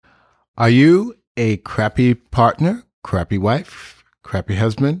Are you a crappy partner, crappy wife, crappy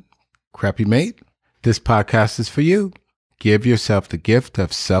husband, crappy mate? This podcast is for you. Give yourself the gift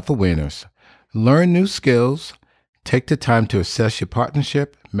of self-awareness. Learn new skills. Take the time to assess your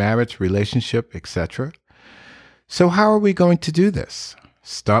partnership, marriage, relationship, etc. So how are we going to do this?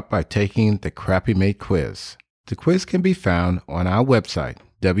 Start by taking the Crappy Mate quiz. The quiz can be found on our website,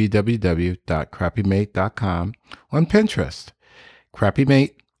 www.crappymate.com, on Pinterest, Crappy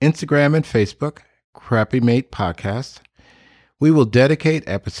Mate, Instagram and Facebook, Crappy Mate Podcast. We will dedicate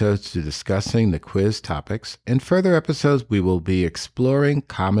episodes to discussing the quiz topics. In further episodes, we will be exploring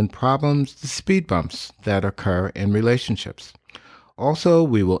common problems, the speed bumps that occur in relationships. Also,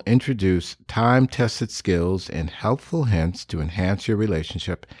 we will introduce time-tested skills and helpful hints to enhance your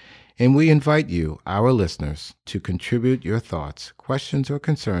relationship, and we invite you, our listeners, to contribute your thoughts, questions, or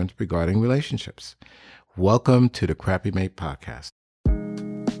concerns regarding relationships. Welcome to the Crappy Mate Podcast.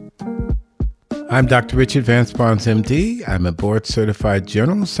 I'm Dr. Richard Vance Barnes, MD. I'm a board-certified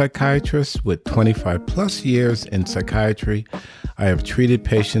general psychiatrist with 25 plus years in psychiatry. I have treated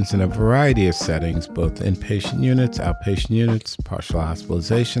patients in a variety of settings, both inpatient units, outpatient units, partial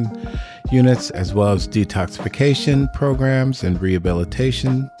hospitalization units, as well as detoxification programs and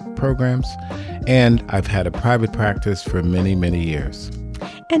rehabilitation programs. And I've had a private practice for many, many years.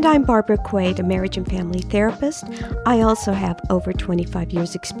 And I'm Barbara Quaid, a marriage and family therapist. I also have over 25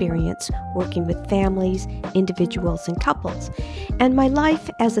 years experience working with families, individuals, and couples. And my life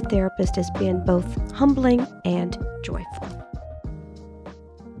as a therapist has been both humbling and joyful.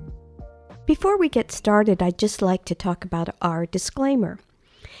 Before we get started, I'd just like to talk about our disclaimer.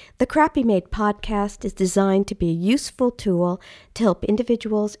 The Crappy Mate podcast is designed to be a useful tool to help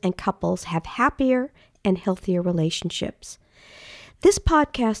individuals and couples have happier and healthier relationships. This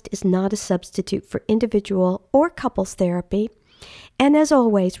podcast is not a substitute for individual or couples therapy, and as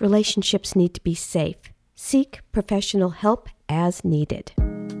always, relationships need to be safe. Seek professional help as needed.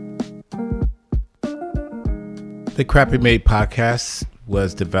 The Crappy Mate podcast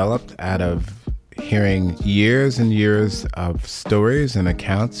was developed out of hearing years and years of stories and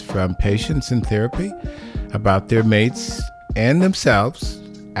accounts from patients in therapy about their mates and themselves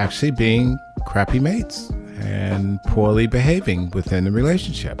actually being crappy mates and poorly behaving within the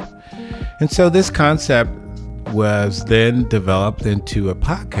relationship. And so this concept was then developed into a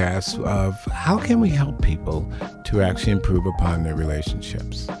podcast of how can we help people to actually improve upon their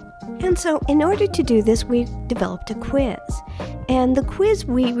relationships. And so in order to do this, we developed a quiz. And the quiz,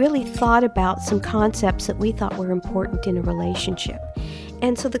 we really thought about some concepts that we thought were important in a relationship.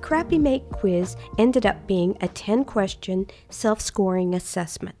 And so the Crappy Mate quiz ended up being a 10-question self-scoring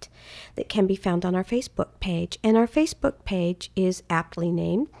assessment that can be found on our Facebook page. And our Facebook page is aptly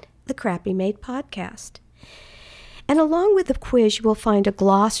named the Crappy Mate Podcast. And along with the quiz, you will find a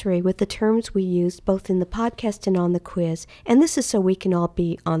glossary with the terms we used both in the podcast and on the quiz. And this is so we can all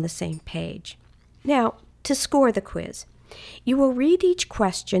be on the same page. Now, to score the quiz, you will read each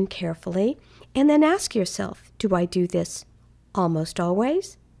question carefully and then ask yourself, do I do this almost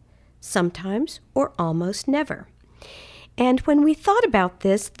always, sometimes, or almost never? And when we thought about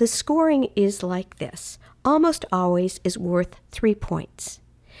this, the scoring is like this. Almost always is worth 3 points.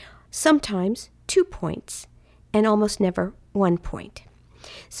 Sometimes 2 points. And almost never 1 point.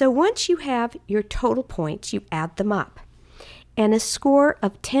 So once you have your total points, you add them up. And a score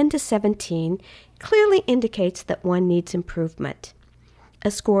of 10 to 17 clearly indicates that one needs improvement.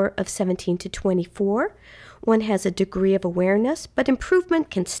 A score of 17 to 24, one has a degree of awareness, but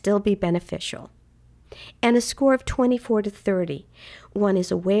improvement can still be beneficial. And a score of 24 to 30, one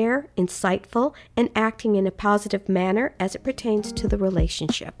is aware, insightful, and acting in a positive manner as it pertains to the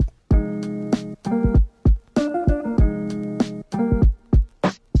relationship.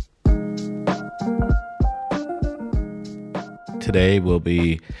 Today we'll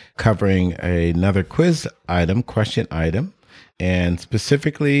be covering another quiz item, question item, and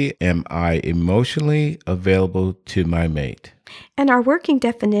specifically, am I emotionally available to my mate? And our working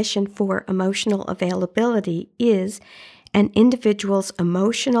definition for emotional availability is an individual's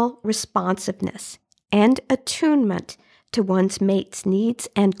emotional responsiveness and attunement to one's mate's needs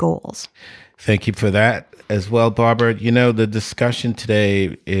and goals. Thank you for that as well, Barbara. You know, the discussion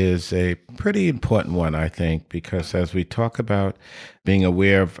today is a pretty important one, I think, because as we talk about being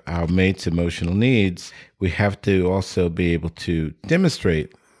aware of our mate's emotional needs, we have to also be able to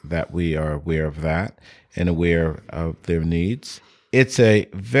demonstrate that we are aware of that and aware of their needs. It's a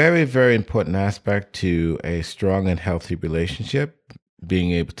very, very important aspect to a strong and healthy relationship,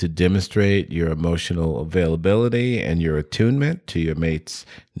 being able to demonstrate your emotional availability and your attunement to your mate's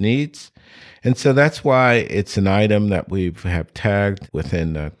needs. And so that's why it's an item that we have tagged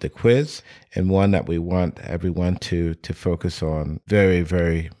within the quiz, and one that we want everyone to focus on very,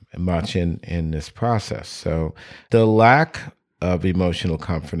 very much in this process. So the lack of emotional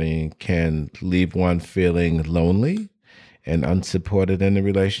comforting can leave one feeling lonely and unsupported in the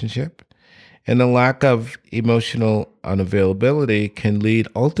relationship. And the lack of emotional unavailability can lead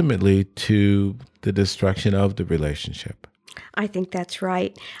ultimately to the destruction of the relationship. I think that's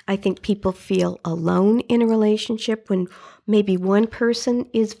right. I think people feel alone in a relationship when maybe one person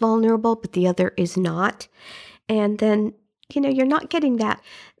is vulnerable, but the other is not. And then, you're not getting that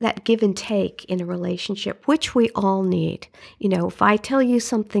give and take in a relationship, which we all need. If I tell you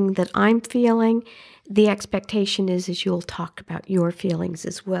something that I'm feeling, the expectation is you'll talk about your feelings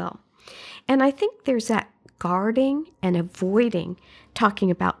as well. And I think there's that guarding and avoiding talking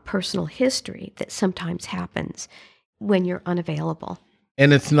about personal history that sometimes happens when you're unavailable.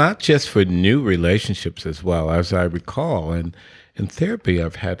 And it's not just for new relationships as well. As I recall, in therapy,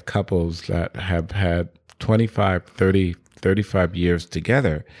 I've had couples that have had 25, 30, 35 years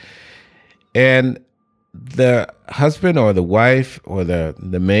together. And the husband or the wife or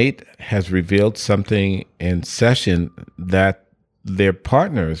the mate has revealed something in session that their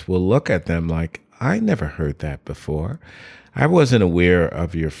partners will look at them like, I never heard that before. I wasn't aware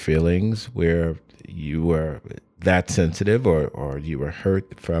of your feelings where you were that sensitive or you were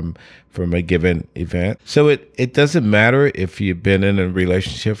hurt from a given event. So it doesn't matter if you've been in a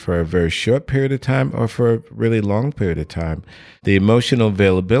relationship for a very short period of time or for a really long period of time. The emotional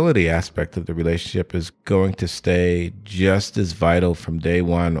availability aspect of the relationship is going to stay just as vital from day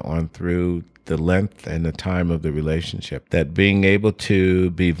one on through the length and the time of the relationship. That being able to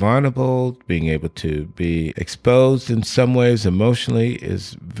be vulnerable, being able to be exposed in some ways emotionally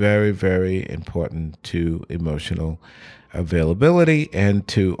is very, very important to emotional availability and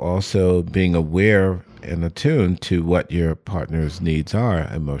to also being aware and attuned to what your partner's needs are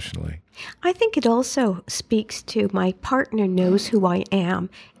emotionally. I think it also speaks to my partner knows who I am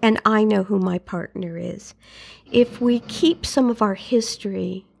and I know who my partner is. If we keep some of our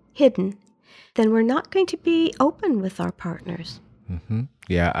history hidden, then we're not going to be open with our partners. Mm-hmm.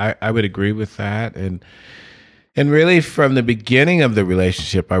 Yeah, I would agree with that. And really from the beginning of the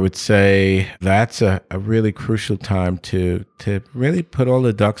relationship, I would say that's a really crucial time to really put all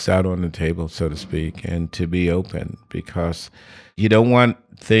the ducks out on the table, so to speak, and to be open, because you don't want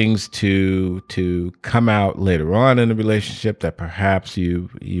things to come out later on in the relationship that perhaps you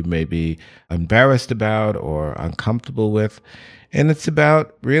may be embarrassed about or uncomfortable with. And it's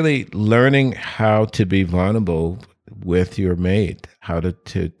about really learning how to be vulnerable with your mate, how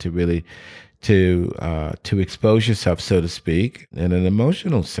to really expose yourself, so to speak, in an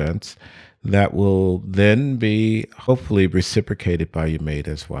emotional sense that will then be hopefully reciprocated by your mate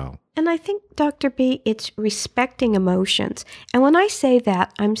as well. And I think, Dr. B, it's respecting emotions. And when I say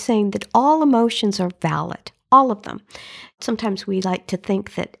that, I'm saying that all emotions are valid, all of them. Sometimes we like to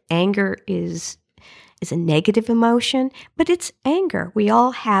think that anger is a negative emotion, but it's anger. We all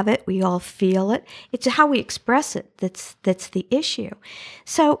have it. We all feel it. It's how we express it that's the issue.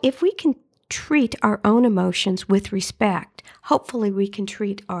 So if we can treat our own emotions with respect, hopefully we can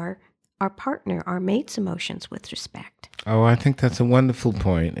treat our partner, our mate's emotions with respect. Oh, I think that's a wonderful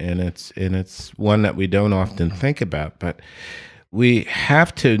point, and it's one that we don't often think about, but we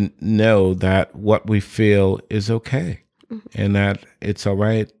have to know that what we feel is okay, and that it's all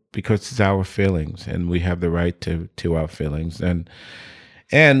right because it's our feelings, and we have the right to our feelings,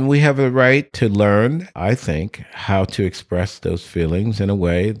 and we have the right to learn, I think, how to express those feelings in a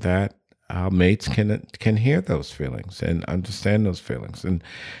way that our mates can hear those feelings and understand those feelings. And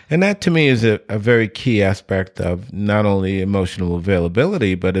that to me is a very key aspect of not only emotional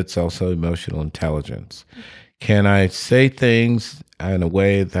availability, but it's also emotional intelligence. Can I say things in a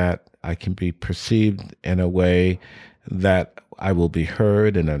way that I can be perceived in a way that I will be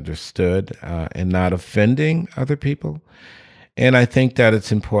heard and understood and not offending other people? And I think that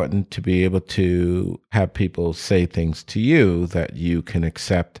it's important to be able to have people say things to you that you can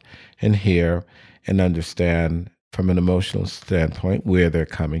accept and hear and understand from an emotional standpoint where they're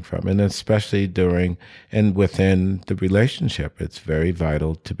coming from. And especially during and within the relationship, it's very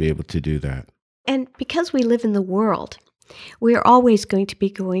vital to be able to do that. And because we live in the world, we are always going to be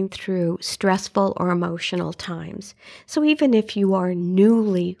going through stressful or emotional times. So even if you are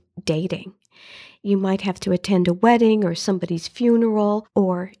newly dating, you might have to attend a wedding or somebody's funeral,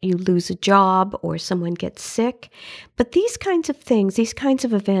 or you lose a job, or someone gets sick. But these kinds of things, these kinds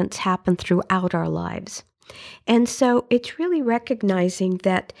of events happen throughout our lives. And so it's really recognizing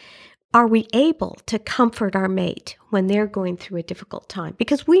that are we able to comfort our mate when they're going through a difficult time?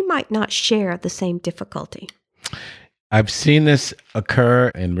 Because we might not share the same difficulty. I've seen this occur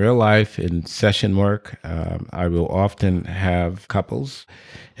in real life in session work. I will often have couples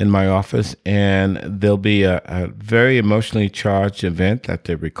in my office, and there'll be a very emotionally charged event that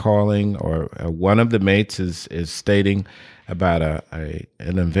they're recalling, or one of the mates is stating about an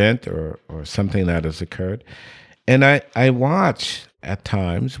event or something that has occurred. And I watch at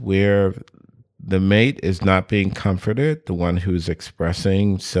times where the mate is not being comforted, the one who's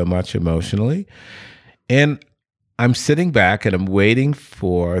expressing so much emotionally. And I'm sitting back and I'm waiting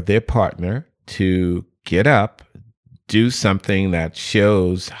for their partner to get up, do something that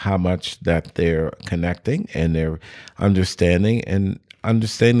shows how much that they're connecting and they're understanding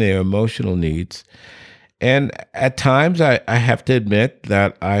their emotional needs. And at times I have to admit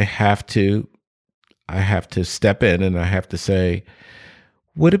that I have to step in and I have to say,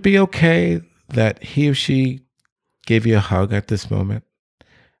 would it be okay that he or she gave you a hug at this moment?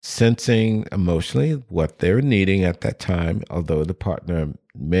 Sensing emotionally what they're needing at that time, although the partner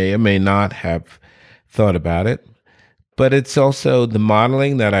may or may not have thought about it. But it's also the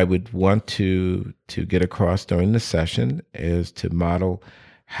modeling that I would want to get across during the session is to model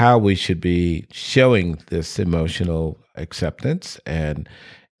how we should be showing this emotional acceptance and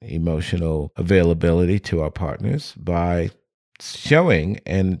emotional availability to our partners by showing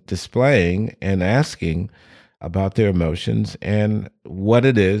and displaying and asking about their emotions and what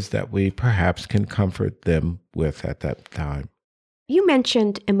it is that we perhaps can comfort them with at that time. You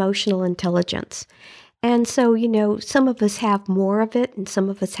mentioned emotional intelligence. And so, some of us have more of it and some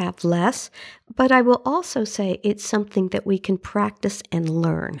of us have less. But I will also say it's something that we can practice and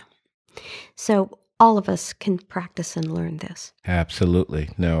learn. So all of us can practice and learn this. Absolutely.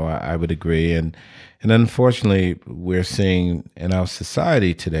 No, I would agree. And unfortunately, we're seeing in our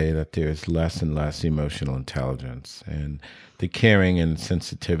society today that there's less and less emotional intelligence, and the caring and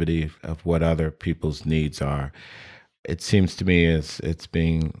sensitivity of what other people's needs are. It seems to me as it's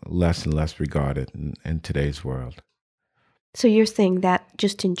being less and less regarded in today's world. So you're saying that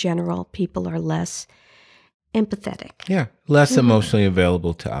just in general, people are less empathetic. Yeah, less emotionally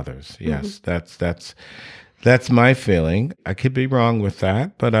available to others. Yes, that's my feeling. I could be wrong with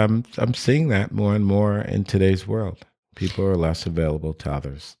that, but I'm seeing that more and more in today's world. People are less available to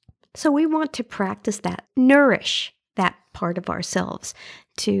others. So we want to practice that, nourish that part of ourselves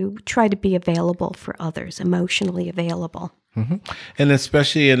to try to be available for others, emotionally available. Mm-hmm. And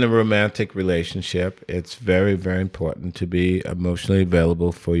especially in a romantic relationship, it's very, very important to be emotionally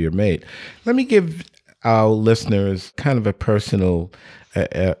available for your mate. Let me give our listeners kind of a personal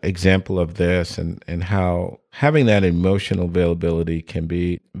example of this and how having that emotional availability can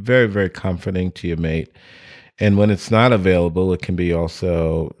be very, very comforting to your mate. And when it's not available, it can be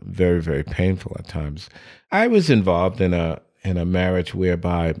also very, very painful at times. I was involved in a marriage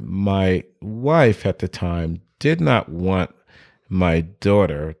whereby my wife at the time did not want my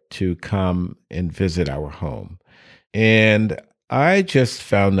daughter to come and visit our home. And I just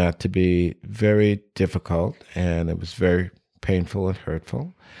found that to be very difficult, and it was very painful and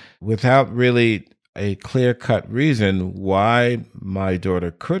hurtful, without really a clear-cut reason why my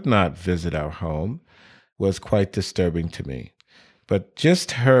daughter could not visit our home was quite disturbing to me. But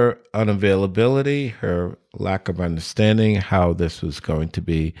just her unavailability, her lack of understanding how this was going to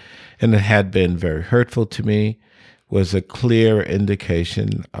be, and it had been very hurtful to me, was a clear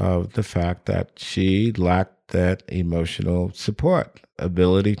indication of the fact that she lacked that emotional support,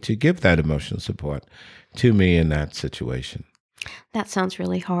 ability to give that emotional support to me in that situation. That sounds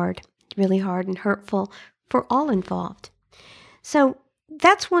really hard and hurtful for all involved. So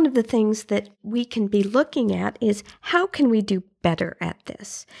that's one of the things that we can be looking at is how can we do better at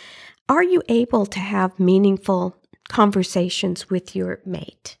this? Are you able to have meaningful conversations with your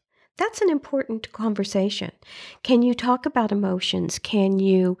mate? That's an important conversation. Can you talk about emotions? Can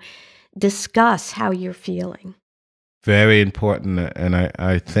you discuss how you're feeling? Very important. And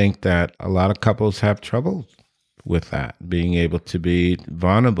I think that a lot of couples have trouble with that, being able to be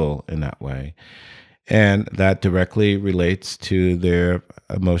vulnerable in that way. And that directly relates to their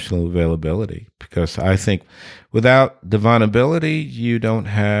emotional availability, because I think without the vulnerability, you don't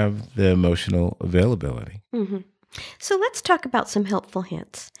have the emotional availability. Mm-hmm. So let's talk about some helpful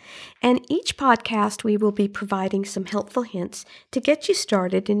hints. And each podcast, we will be providing some helpful hints to get you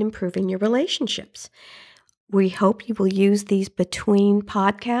started in improving your relationships. We hope you will use these between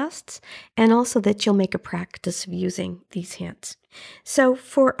podcasts and also that you'll make a practice of using these hints. So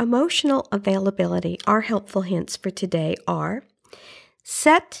for emotional availability, our helpful hints for today are: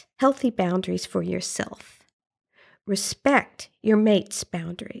 set healthy boundaries for yourself. Respect your mate's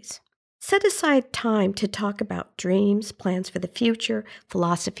boundaries. Set aside time to talk about dreams, plans for the future,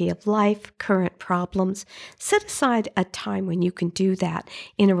 philosophy of life, current problems. Set aside a time when you can do that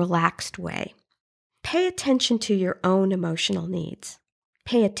in a relaxed way. Pay attention to your own emotional needs.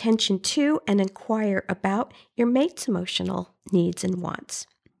 Pay attention to and inquire about your mate's emotional needs and wants.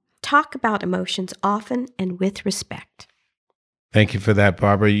 Talk about emotions often and with respect. Thank you for that,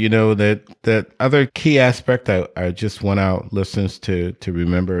 Barbara. You know, that other key aspect I just want our listeners to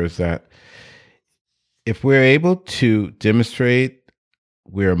remember is that if we're able to demonstrate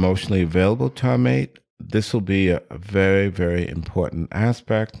we're emotionally available to our mate, this will be a very, very important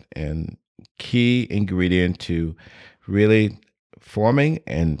aspect and key ingredient to really forming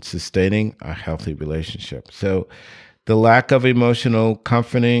and sustaining a healthy relationship. So the lack of emotional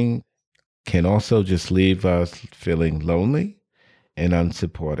comforting can also just leave us feeling lonely and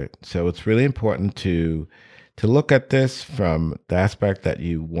unsupported. So it's really important to look at this from the aspect that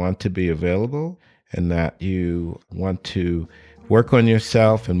you want to be available and that you want to work on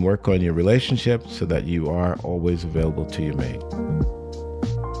yourself and work on your relationship so that you are always available to your mate.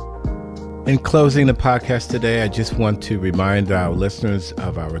 In closing the podcast today, I just want to remind our listeners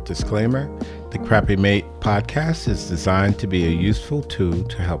of our disclaimer. The Crappy Mate podcast is designed to be a useful tool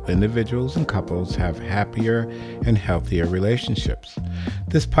to help individuals and couples have happier and healthier relationships.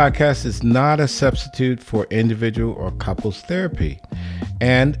 This podcast is not a substitute for individual or couples therapy.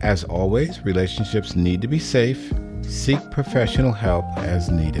 And as always, relationships need to be safe. Seek professional help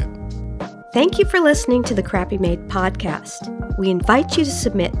as needed. Thank you for listening to the Crappy Mate podcast. We invite you to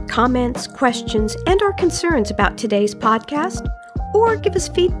submit comments, questions, and/or concerns about today's podcast, or give us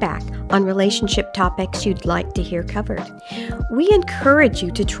feedback on relationship topics you'd like to hear covered. We encourage you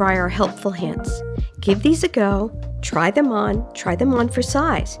to try our helpful hints. Give these a go, try them on for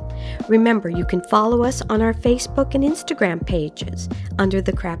size. Remember, you can follow us on our Facebook and Instagram pages under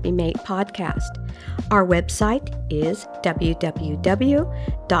the Crappy Mate podcast. Our website is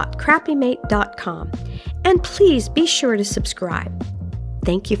www.crappymate.com. And please be sure to subscribe.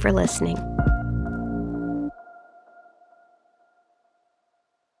 Thank you for listening.